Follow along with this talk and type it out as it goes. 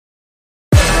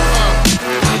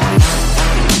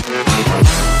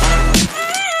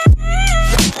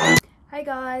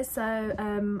guys, so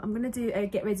I'm gonna do a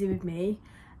get ready with me.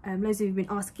 Loads of you have been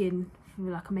asking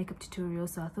for like a makeup tutorial,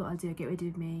 so I thought I'd do a get ready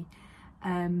with me.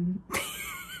 But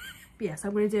yeah, so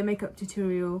I'm gonna do a makeup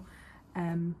tutorial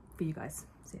for you guys.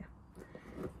 So yeah.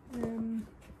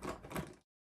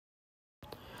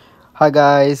 Hi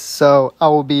guys, so I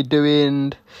will be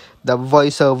doing the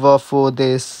voiceover for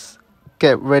this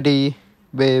get ready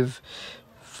with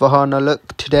Fahana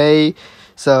look today.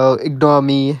 So ignore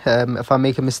me if I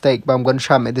make a mistake, but I'm going to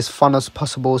try and make this fun as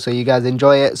possible so you guys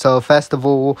enjoy it. So first of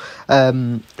all,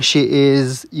 she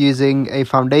is using a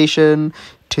foundation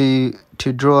to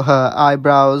draw her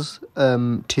eyebrows,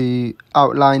 to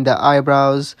outline the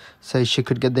eyebrows so she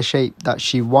could get the shape that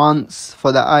she wants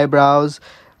for the eyebrows.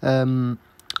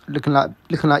 Looking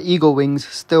like eagle wings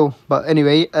still, but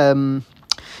anyway,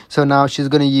 so now she's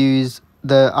going to use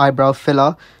the eyebrow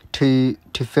filler to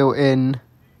fill in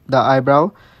the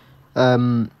eyebrow.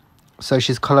 So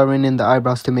she's colouring in the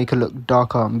eyebrows to make it look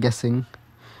darker, I'm guessing,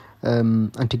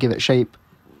 and to give it shape,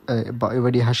 but it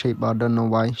already has shape, but I don't know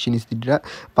why she needs to do that.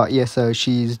 But yeah, so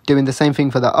she's doing the same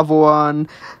thing for the other one,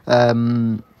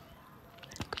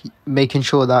 making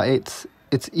sure that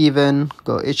it's even.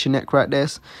 Got itchy neck right there.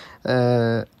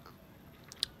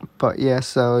 But yeah,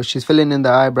 so she's filling in the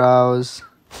eyebrows,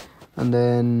 and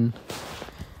then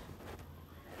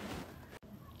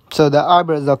so the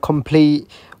eyebrows are complete.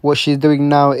 What she's doing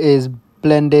now is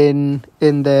blending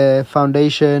in the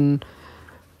foundation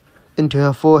into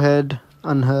her forehead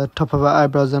and her top of her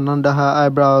eyebrows and under her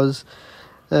eyebrows,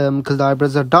 because the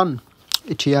eyebrows are done.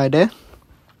 Itchy eye there.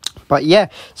 But yeah,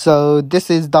 so this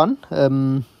is done.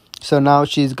 So now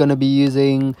she's going to be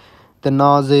using the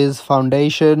NARS's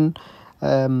foundation.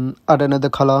 I don't know the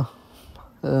colour.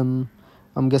 I'm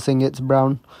guessing it's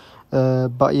brown.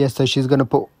 But yeah, so she's going to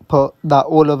put that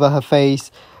all over her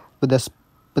face with a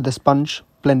sponge,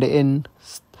 blend it in,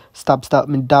 dab,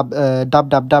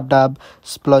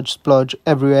 splodge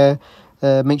everywhere.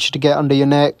 Make sure to get under your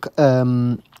neck,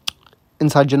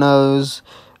 inside your nose,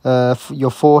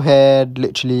 your forehead,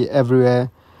 literally everywhere.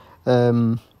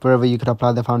 Wherever you could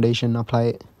apply the foundation,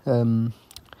 apply it.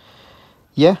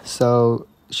 Yeah, so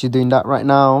she's doing that right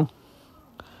now.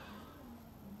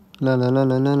 La la la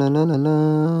la la la la la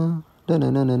la.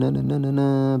 Batman.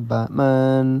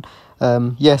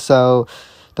 Yeah, so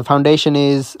the foundation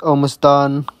is almost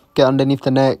done. Get underneath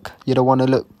the neck. You don't want to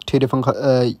look two different.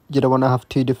 You don't want to have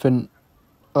two different.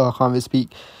 Oh, I can't even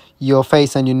speak. Your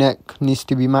face and your neck needs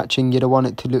to be matching. You don't want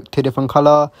it to look two different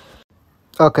color.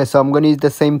 Okay, so I'm gonna use the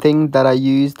same thing that I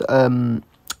used on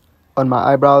my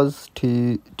eyebrows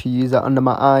to use it under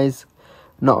my eyes.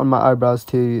 Not on my eyebrows,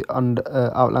 to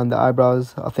outline the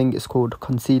eyebrows. I think it's called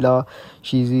concealer.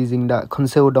 She's using that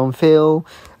conceal don't fill.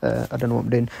 I don't know what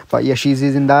I'm doing, but yeah, she's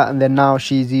using that. And then now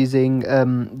she's using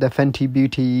the Fenty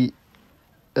Beauty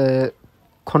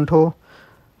contour.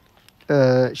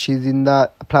 She's in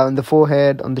that. Apply on the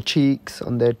forehead, on the cheeks,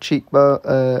 on the cheekbone,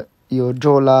 your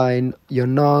jawline, your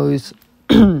nose,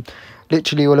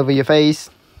 literally all over your face.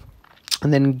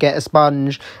 And then get a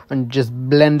sponge and just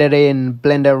blend it in,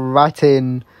 blend it right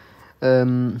in.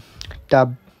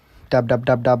 Dab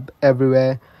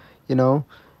everywhere, you know.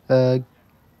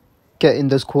 Get in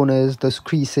those corners, those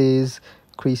creases,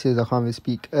 I can't even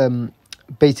speak.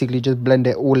 Basically just blend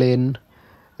it all in.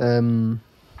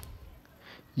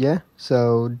 Yeah,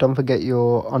 so don't forget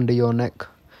your under your neck.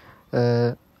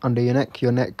 Your neck.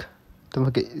 Don't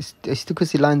forget, I still could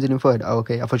see lines in your forehead. Oh,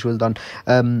 okay, I thought she was done.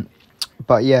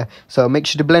 But yeah, so make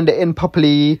sure to blend it in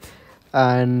properly.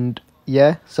 And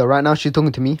yeah, so right now she's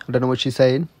talking to me. I don't know what she's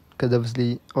saying, because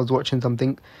obviously I was watching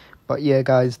something. But yeah,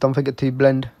 guys, don't forget to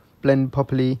blend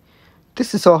properly.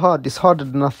 This is so hard. It's harder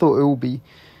than I thought it would be.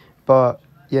 But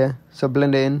yeah, so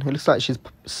blend it in. It looks like she's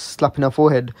slapping her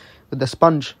forehead with the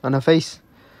sponge on her face.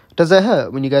 Does it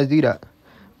hurt when you guys do that?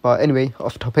 But anyway,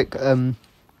 off topic.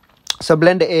 So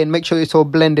blend it in. Make sure it's all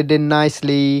blended in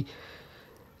nicely.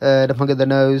 Don't forget the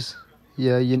nose.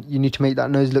 Yeah, you need to make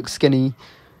that nose look skinny,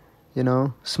 you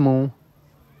know, small.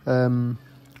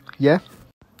 Yeah.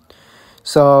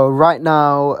 So right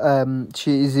now,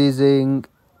 she is using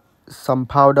some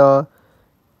powder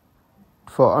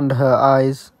for under her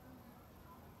eyes,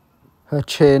 her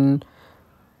chin,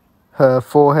 her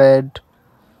forehead,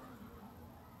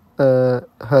 her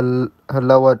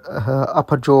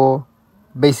upper jaw,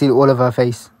 basically all of her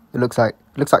face. It looks like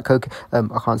coke.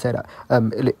 I can't say that.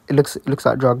 It looks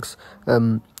like drugs.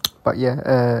 But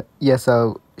yeah,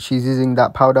 so she's using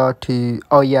that powder to.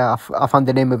 Oh yeah, I found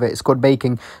the name of it. It's called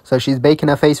baking. So she's baking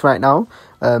her face right now.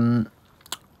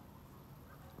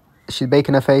 She's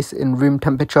baking her face in room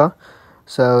temperature.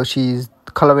 So she's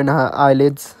colouring her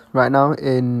eyelids right now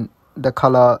in the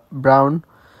colour brown.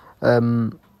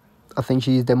 I think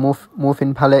she used the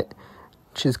Morphin palette.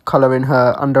 She's colouring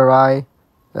her under eye,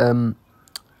 and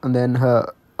then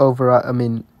her over eye,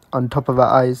 on top of her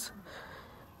eyes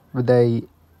with a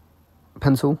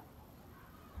pencil.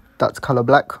 That's colour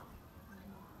black.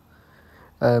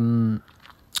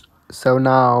 So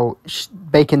now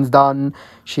bacon's done.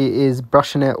 She is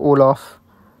brushing it all off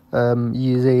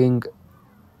using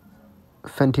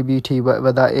Fenty Beauty,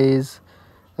 whatever that is.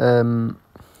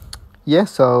 Yeah,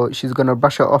 so she's gonna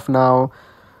brush it off now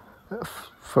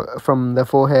from the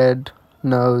forehead,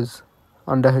 nose,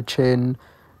 under her chin,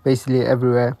 basically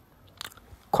everywhere.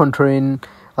 Contouring.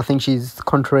 I think she's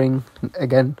contouring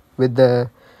again with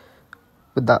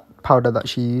that powder that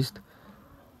she used.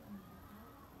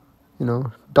 You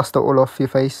know, dust it all off your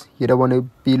face. You don't want to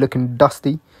be looking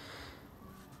dusty.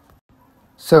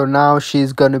 So now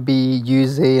she's going to be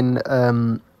using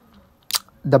the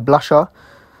blusher.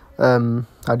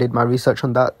 I did my research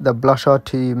on that. The blusher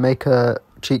to make her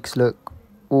cheeks look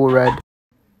all red.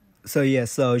 So yeah,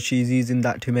 so she's using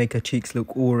that to make her cheeks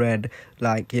look all red.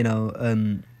 Like, you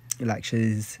know, like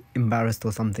she's embarrassed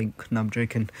or something. No, I'm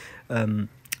joking.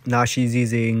 Now she's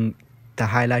using the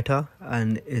highlighter,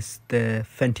 and it's the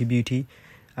Fenty Beauty,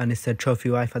 and it's the trophy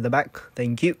wife at the back.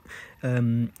 Thank you.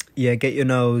 Yeah, get your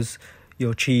nose,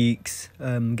 your cheeks,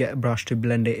 get a brush to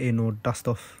blend it in or dust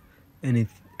off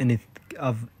anything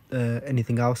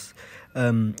else.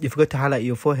 You forgot to highlight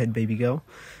your forehead, baby girl.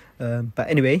 But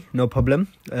anyway, no problem.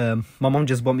 My mom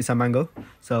just bought me some mango,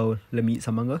 so let me eat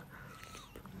some mango.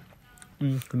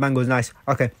 The mango is nice.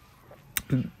 Okay,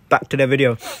 back to the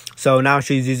video. So now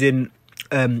she's using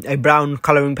a brown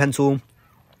colouring pencil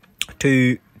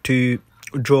to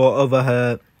draw over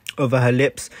her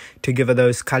lips to give her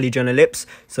those Kylie Jenner lips.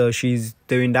 So she's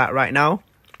doing that right now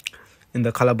in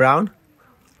the colour brown.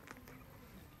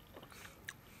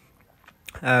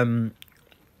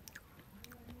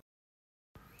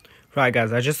 Right,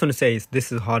 guys, I just want to say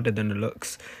this is harder than it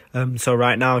looks. So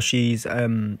right now she's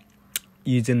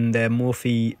using the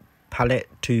Morphe palette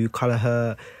to colour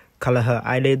her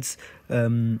eyelids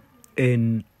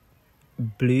in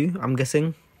blue, I'm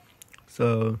guessing.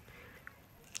 So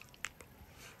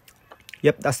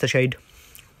yep, that's the shade.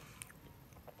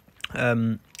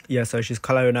 Yeah, so she's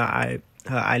colouring her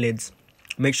eyelids.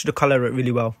 Make sure to colour it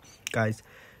really well, guys,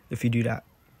 if you do that.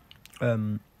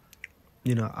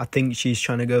 You know, I think she's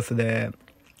trying to go for the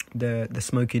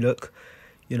smoky look.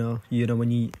 You know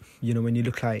when you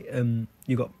look like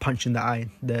you got punched in the eye,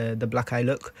 the black eye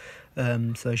look.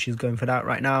 So she's going for that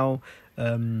right now.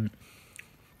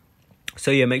 So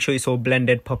yeah, make sure it's all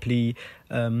blended properly.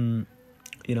 You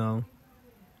know,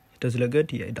 does it look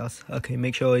good? Yeah, it does. Okay,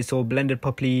 make sure it's all blended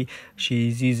properly.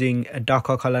 She's using a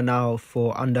darker color now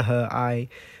for under her eye,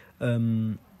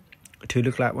 to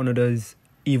look like one of those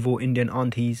evil Indian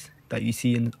aunties that you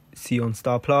see on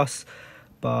Star Plus.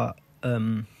 But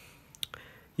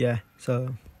yeah,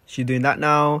 so she's doing that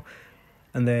now,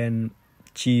 and then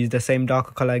she used the same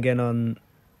darker color again on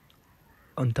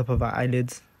top of her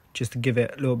eyelids, just to give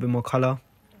it a little bit more color,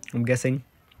 I'm guessing.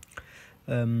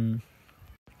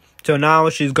 So now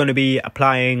she's going to be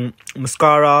applying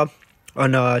mascara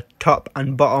on her top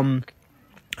and bottom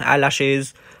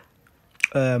eyelashes.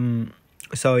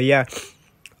 So yeah.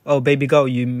 Oh, baby girl,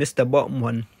 you missed the bottom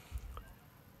one.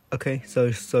 Okay,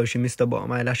 so she missed the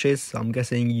bottom eyelashes. So I'm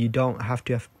guessing you don't have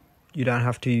to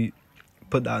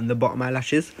put that on the bottom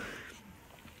eyelashes.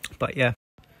 But yeah.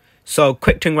 So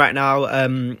quick thing right now.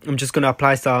 I'm just gonna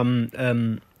apply some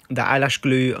the eyelash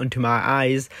glue onto my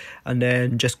eyes, and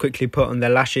then just quickly put on the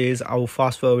lashes. I will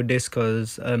fast forward this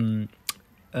because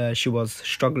she was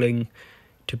struggling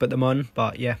to put them on.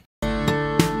 But yeah.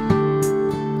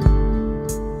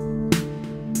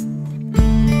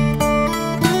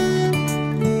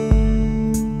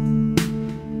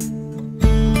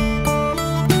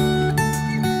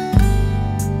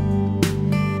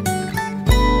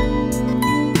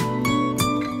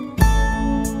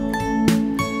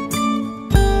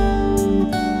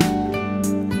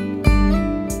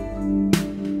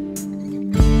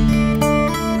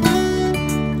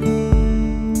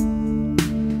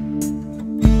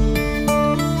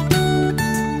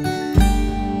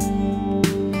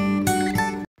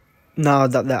 Now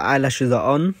that the eyelashes are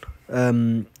on,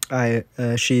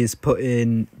 she's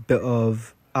putting a bit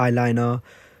of eyeliner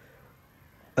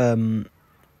on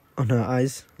her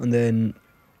eyes, and then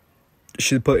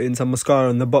she's putting some mascara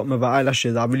on the bottom of her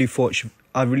eyelashes. I really thought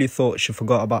she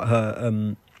forgot about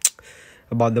her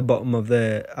about the bottom of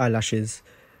the eyelashes,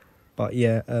 but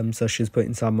yeah. So she's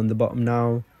putting some on the bottom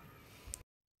now.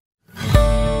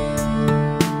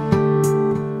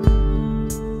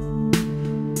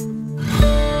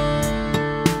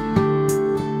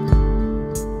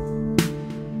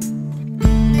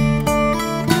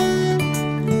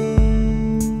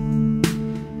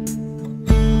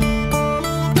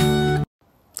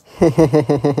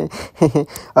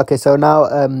 Okay, so now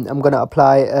I'm gonna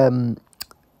apply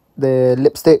the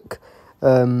lipstick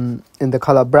in the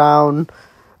color brown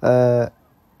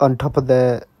on top of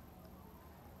the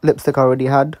lipstick I already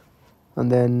had,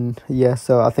 and then yeah,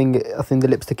 so I think the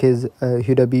lipstick is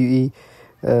Huda Beauty.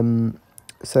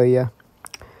 So yeah.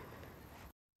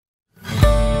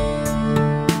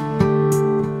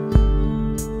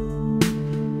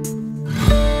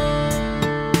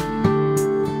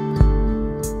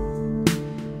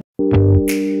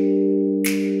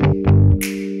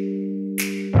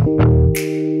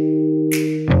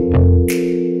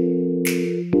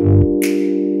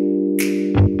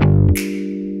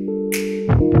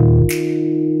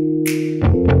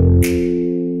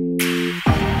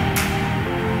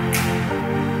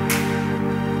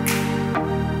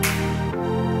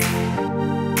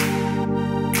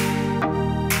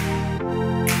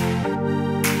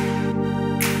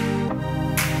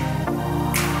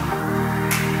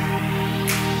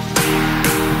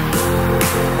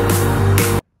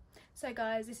 So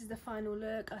guys, this is the final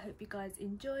look. I hope you guys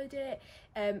enjoyed it.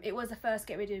 It was the first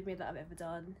get ready with me that I've ever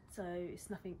done, so it's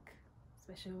nothing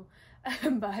special,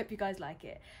 but I hope you guys like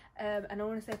it. And I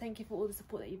want to say thank you for all the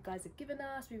support that you guys have given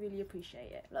us. We really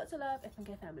appreciate it. Lots of love,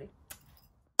 F&K family.